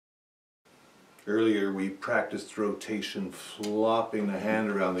Earlier we practiced rotation, flopping the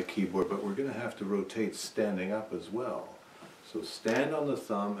hand around the keyboard, but we're going to have to rotate standing up as well. So stand on the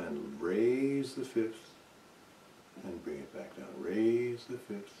thumb and raise the fifth and bring it back down. Raise the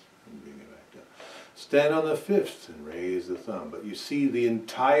fifth and bring it back down. Stand on the fifth and raise the thumb. But you see the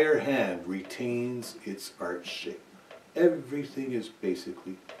entire hand retains its arch shape. Everything is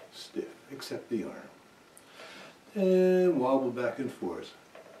basically stiff except the arm. And wobble back and forth.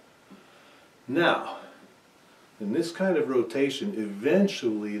 Now, in this kind of rotation,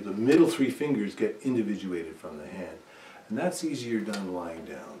 eventually the middle three fingers get individuated from the hand. And that's easier done lying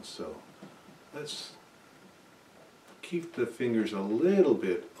down. So let's keep the fingers a little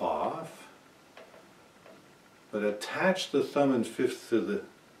bit off, but attach the thumb and fifth to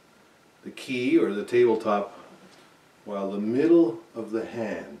the key or the tabletop while the middle of the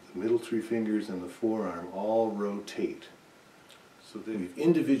hand, the middle three fingers and the forearm all rotate. So that we've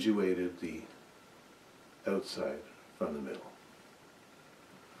individuated the outside from the middle.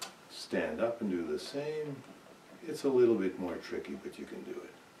 Stand up and do the same. It's a little bit more tricky, but you can do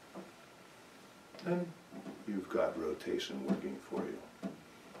it. And you've got rotation working for you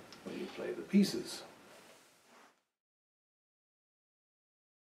when you play the pieces.